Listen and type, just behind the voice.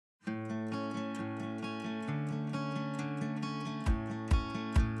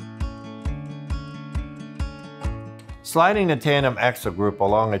Sliding the tandem axle group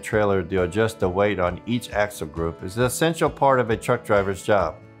along a trailer to adjust the weight on each axle group is an essential part of a truck driver's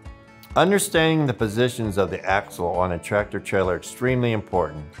job. Understanding the positions of the axle on a tractor trailer is extremely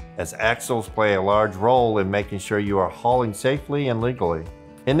important, as axles play a large role in making sure you are hauling safely and legally.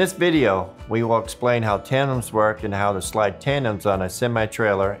 In this video, we will explain how tandems work and how to slide tandems on a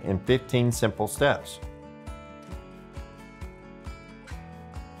semi-trailer in 15 simple steps.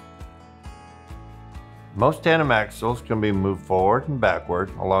 Most tandem axles can be moved forward and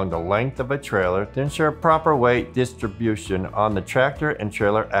backward along the length of a trailer to ensure proper weight distribution on the tractor and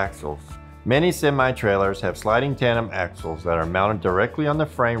trailer axles. Many semi-trailers have sliding tandem axles that are mounted directly on the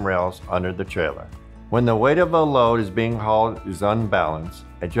frame rails under the trailer. When the weight of a load is being hauled is unbalanced,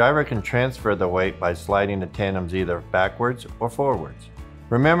 a driver can transfer the weight by sliding the tandems either backwards or forwards.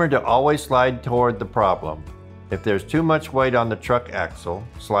 Remember to always slide toward the problem. If there's too much weight on the truck axle,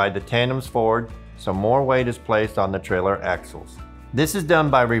 slide the tandems forward so more weight is placed on the trailer axles. This is done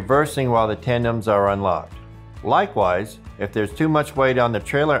by reversing while the tandems are unlocked. Likewise, if there's too much weight on the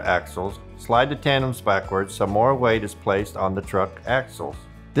trailer axles, slide the tandems backwards so more weight is placed on the truck axles.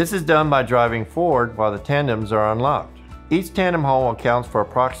 This is done by driving forward while the tandems are unlocked. Each tandem haul accounts for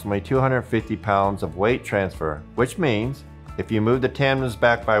approximately 250 pounds of weight transfer, which means if you move the tandems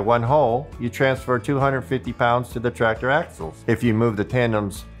back by one hole, you transfer 250 pounds to the tractor axles. If you move the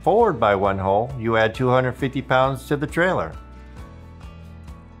tandems forward by one hole, you add 250 pounds to the trailer.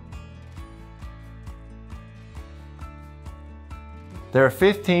 There are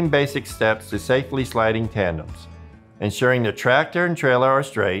 15 basic steps to safely sliding tandems. Ensuring the tractor and trailer are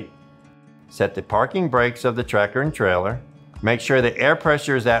straight, set the parking brakes of the tractor and trailer, make sure the air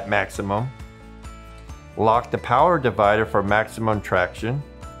pressure is at maximum, lock the power divider for maximum traction,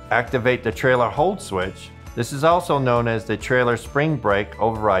 activate the trailer hold switch. This is also known as the trailer spring brake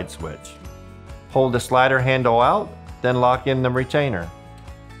override switch. Hold the slider handle out, then lock in the retainer.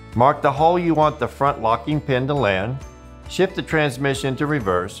 Mark the hole you want the front locking pin to land. Shift the transmission to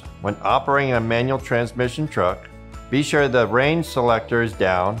reverse. When operating a manual transmission truck, be sure the range selector is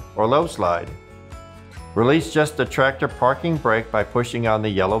down or low slide. Release just the tractor parking brake by pushing on the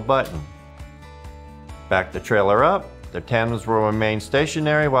yellow button. Back the trailer up. The tandems will remain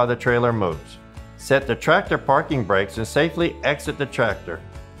stationary while the trailer moves. Set the tractor parking brakes and safely exit the tractor.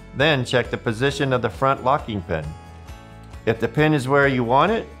 Then check the position of the front locking pin. If the pin is where you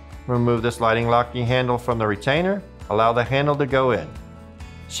want it, remove the sliding locking handle from the retainer. Allow the handle to go in.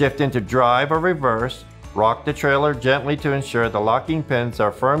 Shift into drive or reverse. Rock the trailer gently to ensure the locking pins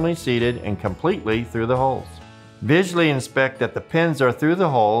are firmly seated and completely through the holes. Visually inspect that the pins are through the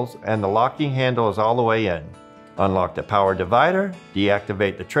holes and the locking handle is all the way in. Unlock the power divider,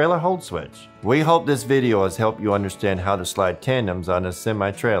 deactivate the trailer hold switch. We hope this video has helped you understand how to slide tandems on a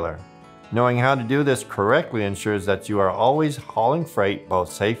semi-trailer. Knowing how to do this correctly ensures that you are always hauling freight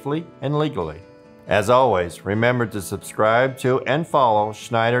both safely and legally. As always, remember to subscribe to and follow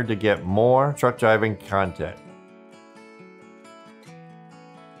Schneider to get more truck driving content.